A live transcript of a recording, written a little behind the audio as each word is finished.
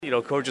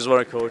coaches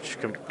want to coach,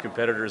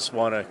 competitors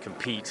want to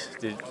compete.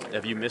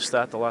 Have you missed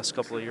that the last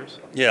couple of years?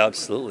 Yeah,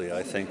 absolutely.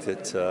 I think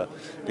that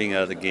being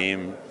out of the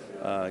game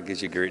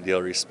gives you a great deal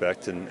of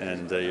respect,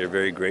 and you're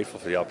very grateful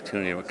for the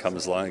opportunity when it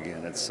comes along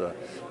again. It's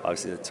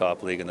obviously the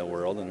top league in the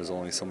world, and there's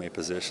only so many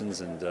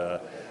positions, and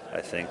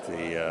I think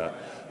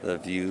the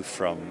view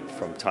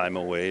from time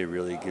away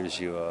really gives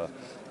you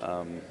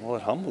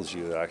it humbles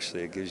you,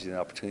 actually. It gives you an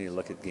opportunity to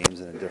look at games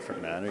in a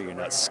different manner. You're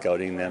not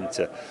scouting them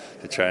to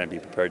try and be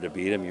prepared to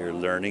beat them. You're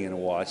learning and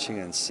watching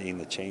and seeing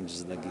the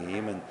changes in the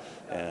game,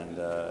 and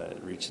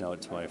reaching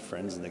out to my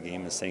friends in the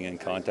game and staying in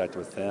contact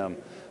with them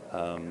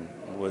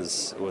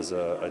was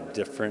a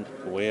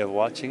different way of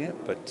watching it,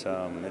 but it's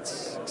an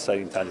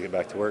exciting time to get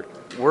back to work.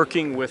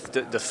 Working with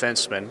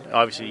defensemen,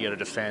 obviously you got to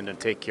defend and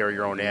take care of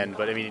your own end,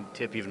 but I mean,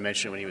 Tip even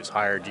mentioned when he was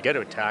hired, you got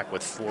to attack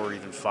with 4 or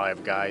even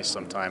 5 guys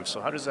sometimes. So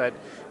how does that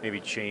maybe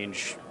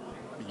change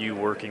you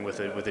working with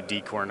a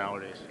D-corps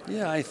nowadays?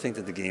 Yeah, I think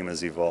that the game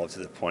has evolved to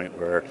the point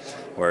where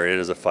it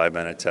is a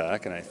 5-man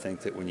attack, and I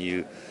think that when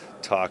you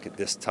talk at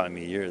this time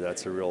of year,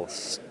 that's a real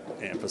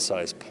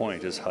emphasized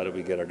point, is how do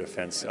we get our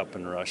defense up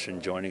and rush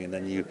and joining, and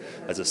then you,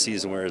 as the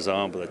season wears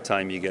on, by the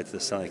time you get to the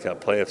Stanley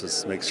Cup playoffs,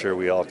 is make sure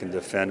we all can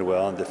defend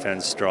well and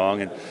defend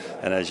strong, and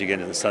as you get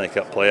into the Stanley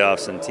Cup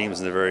playoffs and teams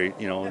in the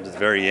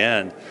very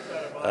end,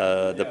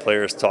 the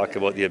players talk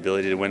about the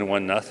ability to win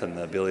 1-0,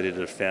 the ability to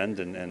defend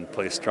and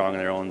play strong in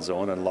their own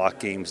zone and lock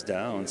games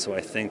down. So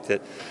I think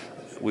that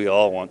we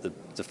all want the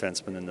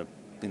defensemen and the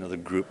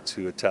group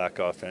to attack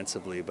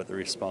offensively, but the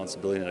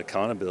responsibility and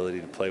accountability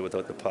to play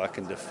without the puck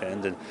and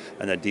defend and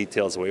the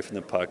details away from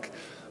the puck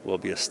will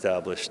be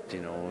established,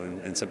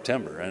 in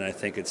September. And I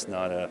think it's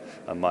not a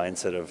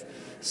mindset of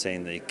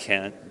saying they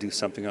can't do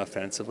something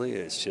offensively.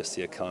 It's just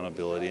the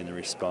accountability and the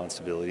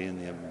responsibility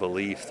and the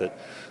belief that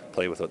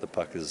play without the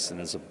puck is an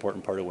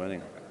important part of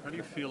winning. How do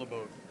you feel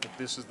about, if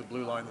this is the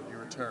blue line that you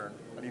return,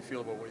 how do you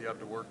feel about what you have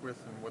to work with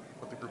and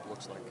what the group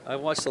looks like? I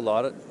watched a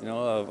lot of a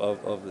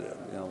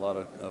lot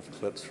of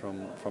clips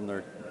from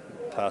their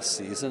past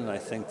season, and I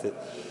think that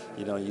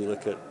you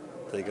look at,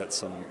 they got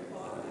some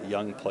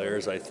young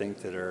players, I think,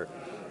 that are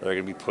going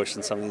to be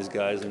pushing some of these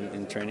guys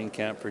in training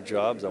camp for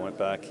jobs. I went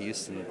back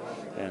east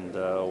and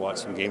watched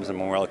some games in the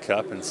Memorial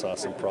Cup and saw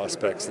some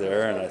prospects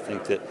there, and I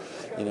think that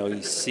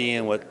you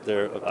seeing what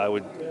I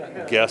would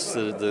guess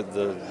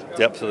the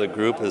depth of the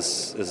group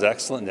is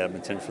excellent in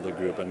Edmonton for the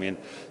group. I mean,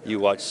 you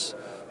watch,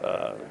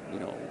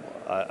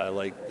 I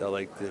like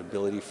the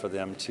ability for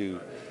them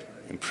to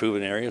improve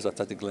in areas. I've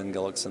talked to Glenn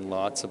Gullickson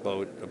lots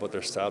about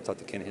their staff. I've talked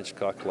to Ken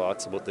Hitchcock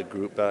lots about the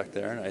group back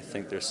there, and I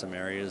think there's some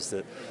areas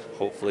that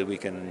hopefully we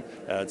can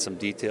add some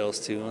details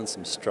to, and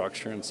some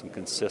structure and some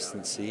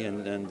consistency,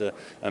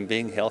 and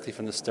being healthy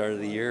from the start of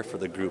the year for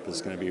the group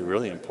is going to be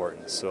really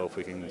important. So if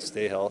we can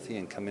stay healthy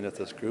and come in with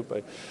this group,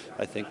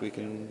 I think we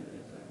can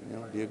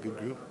be a good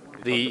group.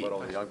 You talked about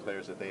all the young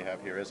players that they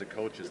have here. As a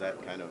coach, is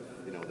that kind of,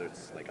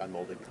 there's like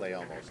unmolded clay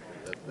almost,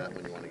 that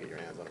when you want to get your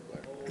hands on a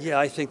player? Yeah,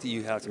 I think that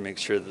you have to make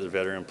sure that the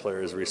veteran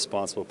players,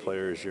 responsible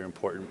players, your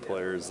important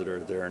players that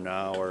are there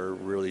now are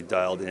really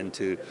dialed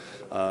into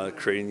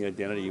creating the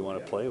identity you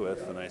want to play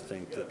with, and I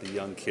think that the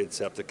young kids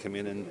have to come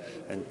in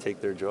and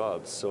take their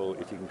jobs. So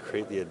if you can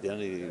create the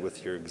identity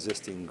with your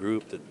existing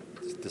group that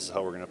this is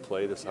how we're going to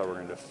play, this is how we're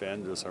going to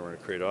defend, this is how we're going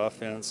to create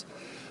offense,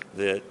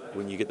 that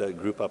when you get that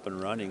group up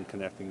and running,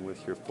 connecting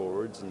with your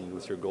forwards and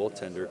with your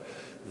goaltender,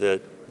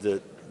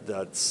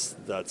 that's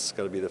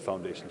got to be the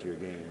foundation to your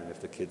game. And if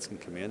the kids can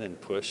come in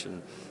and push,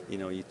 and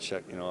you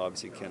check,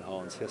 obviously Ken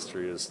Holland's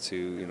history is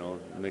to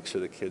make sure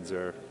the kids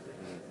are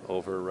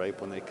overripe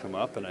when they come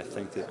up, and I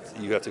think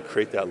that you have to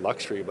create that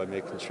luxury by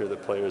making sure the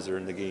players are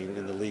in the game,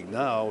 in the league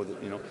now,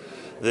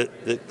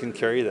 that can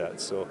carry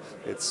that. So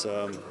it's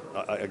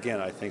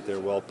again, I think they're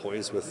well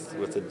poised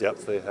with the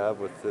depth they have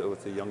with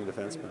the young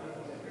defensemen.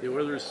 The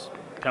Oilers'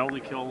 penalty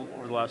kill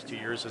over the last 2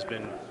 years has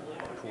been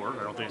poor.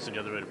 I don't think it's any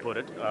other way to put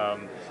it.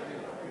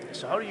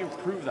 So how do you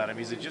improve that? I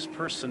mean, is it just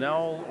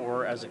personnel,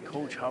 or as a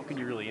coach, how can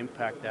you really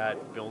impact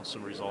that, build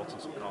some results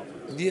and some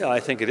confidence? Yeah,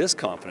 I think it is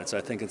confidence. I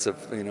think it's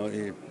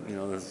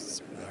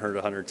it's heard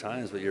 100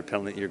 times, but your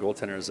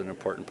goaltender is an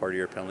important part of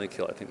your penalty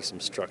kill. I think there's some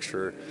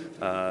structure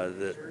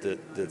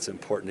that's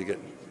important to get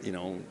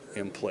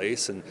in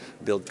place and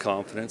build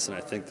confidence. And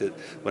I think that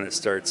when it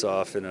starts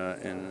off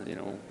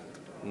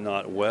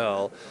not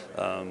well,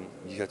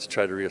 you have to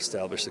try to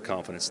reestablish the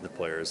confidence in the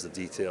players, the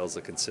details,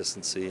 the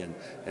consistency,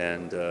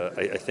 and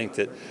I think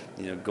that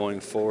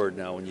going forward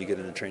now, when you get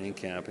into training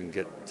camp and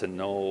get to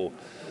know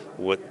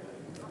where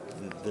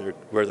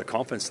the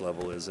confidence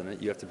level is in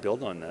it, you have to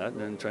build on that and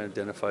then try to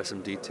identify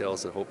some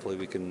details that hopefully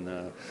we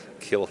can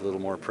kill with a little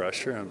more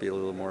pressure and be a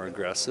little more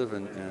aggressive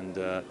and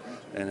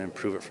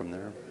improve it from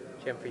there.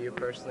 Jim, for you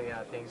personally,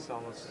 things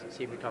almost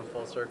seem to come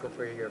full circle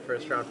for your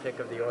first-round pick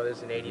of the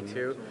Oilers in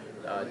 '82.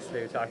 Just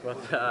maybe talk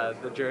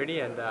about the journey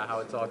and how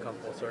it's all come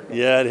full circle.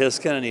 Yeah, it is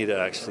kind of neat,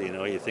 actually. You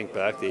know, you think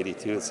back to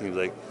 '82, it seems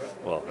like,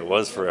 well, it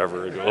was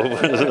forever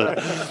ago.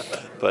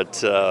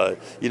 But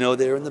you know,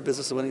 they were in the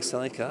business of winning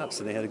Stanley Cups,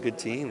 and they had good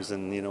teams.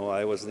 And, you know,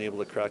 I wasn't able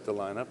to crack the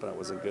lineup, and I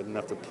wasn't good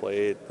enough to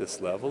play at this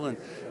level.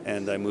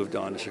 And I moved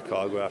on to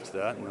Chicago after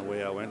that, and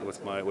away I went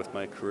with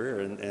my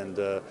career. And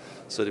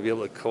so to be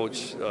able to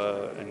coach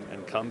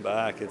and come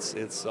back,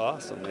 it's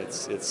awesome.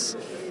 It's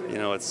you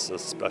know, it's a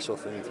special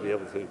thing to be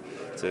able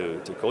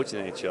to coach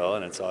in NHL,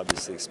 and it's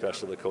obviously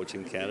special to coach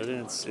in Canada.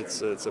 And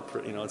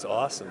it's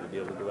awesome to be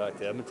able to go back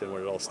to Edmonton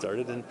where it all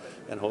started,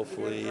 and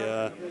hopefully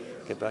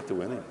get back to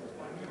winning.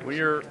 When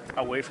you're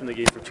away from the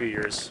game for 2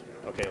 years,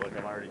 okay, look,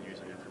 I'm already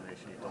using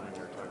information you told me we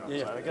were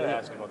talking about. So I got to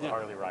ask about the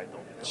Harley ride,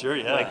 though. Sure,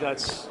 yeah.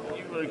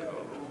 Like,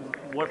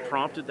 what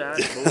prompted that?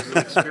 What was the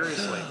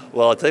experience like?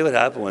 Well, I'll tell you what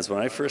happened was when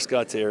I first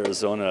got to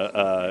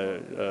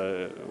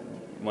Arizona,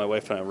 my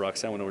wife and I,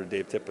 Roxanne, went over to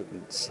Dave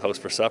Tippett's house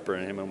for supper,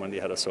 and him and Wendy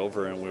had us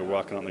over, and we were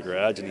walking out in the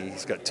garage, and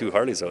he's got 2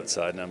 Harleys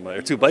outside, and I'm like,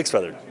 or 2 bikes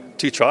rather,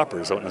 2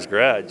 choppers out in his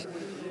garage.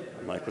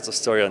 I'm like, what's the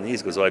story on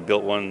these? He goes, well, I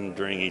built one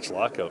during each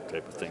lockout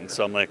type of thing.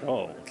 So I'm like,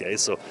 oh, okay.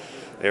 So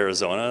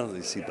Arizona,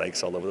 you see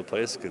bikes all over the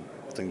place, good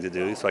thing to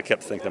do. So I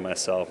kept thinking to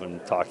myself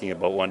and talking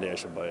about one day I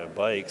should buy a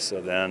bike.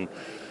 So then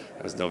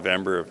it was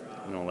November of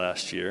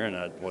last year, and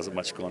there wasn't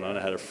much going on.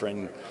 I had a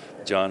friend,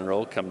 John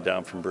Rowe, come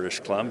down from British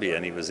Columbia,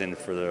 and he was in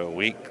for the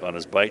week on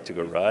his bike to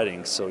go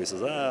riding. So he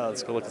says,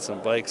 let's go look at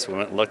some bikes. We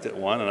went and looked at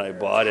one, and I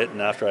bought it.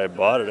 And after I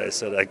bought it, I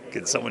said,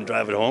 could someone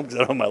drive it home because I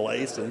don't have my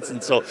license?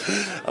 And so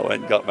I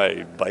went and got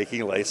my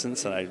biking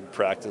license, and I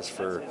practiced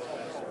for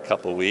a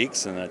couple of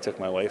weeks, and I took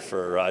my wife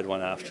for a ride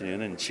one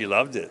afternoon, and she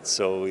loved it.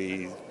 So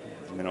we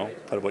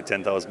put about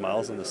 10,000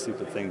 miles on the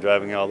stupid thing,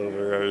 driving all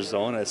over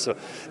Arizona. So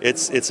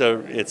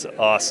it's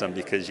awesome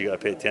because you got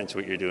to pay attention to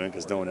what you're doing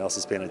because no one else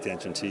is paying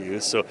attention to you.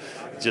 So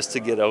just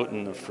to get out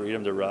and the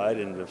freedom to ride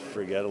and to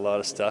forget a lot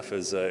of stuff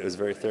is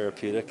very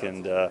therapeutic.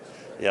 And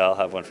I'll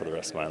have one for the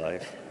rest of my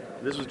life.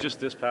 This was just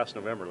this past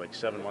November, like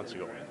 7 months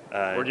ago.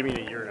 Or do you mean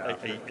a year and a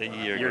half? A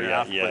year and a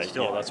half, yeah, but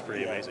still, yeah, that's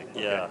pretty amazing.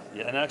 Yeah,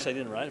 yeah. And actually, I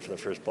didn't ride it for the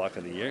first block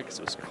of the year because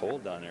it was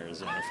cold down in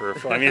Arizona.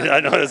 I mean, I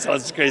know it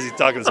sounds crazy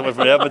talking to someone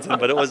from Edmonton,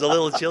 but it was a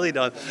little chilly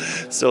down.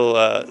 So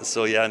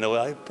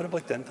I put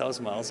about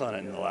 10,000 miles on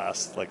it in the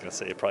last, like I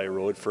say, I probably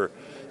rode for,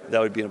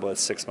 that would be in about a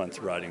 6-month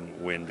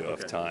riding window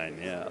of time.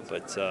 Yeah,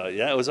 but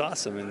it was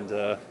awesome,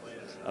 and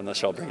I'm not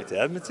sure I'll bring it to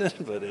Edmonton,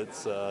 but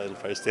it'll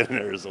probably stay in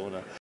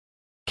Arizona.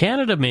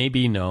 Canada may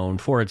be known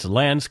for its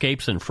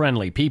landscapes and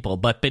friendly people,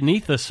 but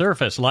beneath the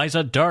surface lies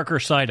a darker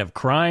side of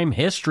crime,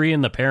 history,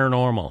 and the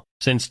paranormal.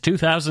 Since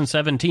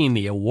 2017,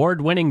 the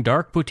award-winning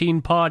Dark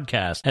Poutine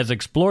podcast has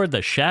explored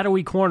the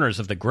shadowy corners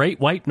of the Great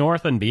White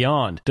North and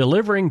beyond,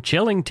 delivering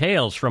chilling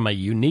tales from a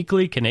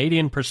uniquely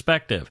Canadian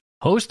perspective.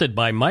 Hosted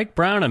by Mike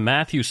Brown and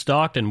Matthew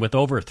Stockton with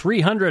over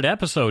 300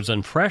 episodes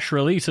and fresh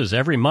releases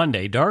every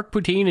Monday, Dark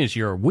Poutine is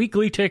your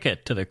weekly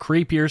ticket to the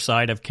creepier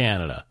side of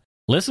Canada.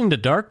 Listen to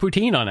Dark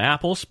Poutine on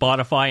Apple,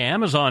 Spotify,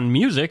 Amazon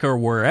Music, or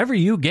wherever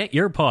you get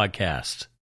your podcasts.